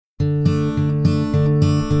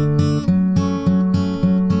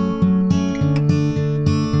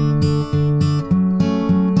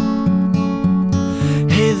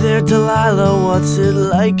Delilah, what's it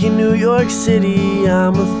like in New York City?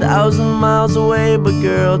 I'm 1,000 miles away, but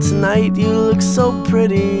girl, tonight you look so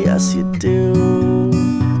pretty. Yes, you do.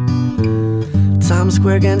 Times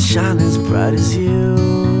Square can shine as bright as you.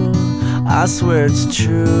 I swear it's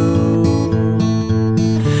true.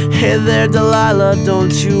 Hey there, Delilah,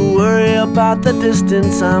 don't you worry about the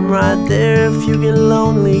distance. I'm right there if you get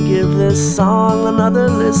lonely. Give this song another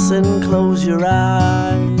listen. Close your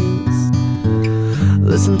eyes.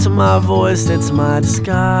 Listen to my voice, it's my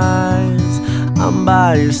disguise. I'm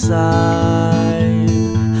by your side.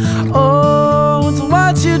 Oh, it's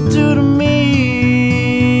what you do to me.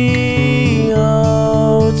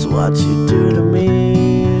 Oh, it's what you do to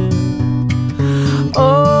me.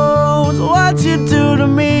 Oh, it's what you do to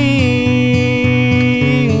me.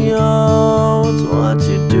 Oh, it's what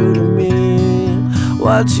you do to me.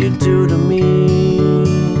 What you do to me.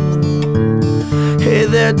 Hey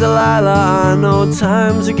there, Delilah, I know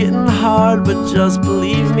times are getting hard, but just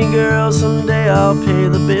believe me, girl, someday I'll pay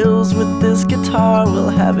the bills with this guitar. We'll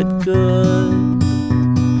have it good.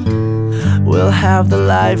 We'll have the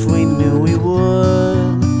life we knew we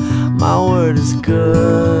would. My word is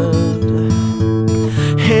good.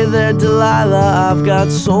 Hey there, Delilah, I've got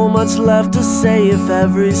so much left to say. If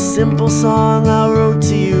every simple song I wrote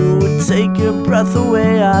to you would take your breath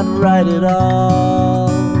away, I'd write it all.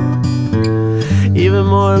 Even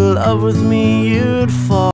more in love with me, you'd fall.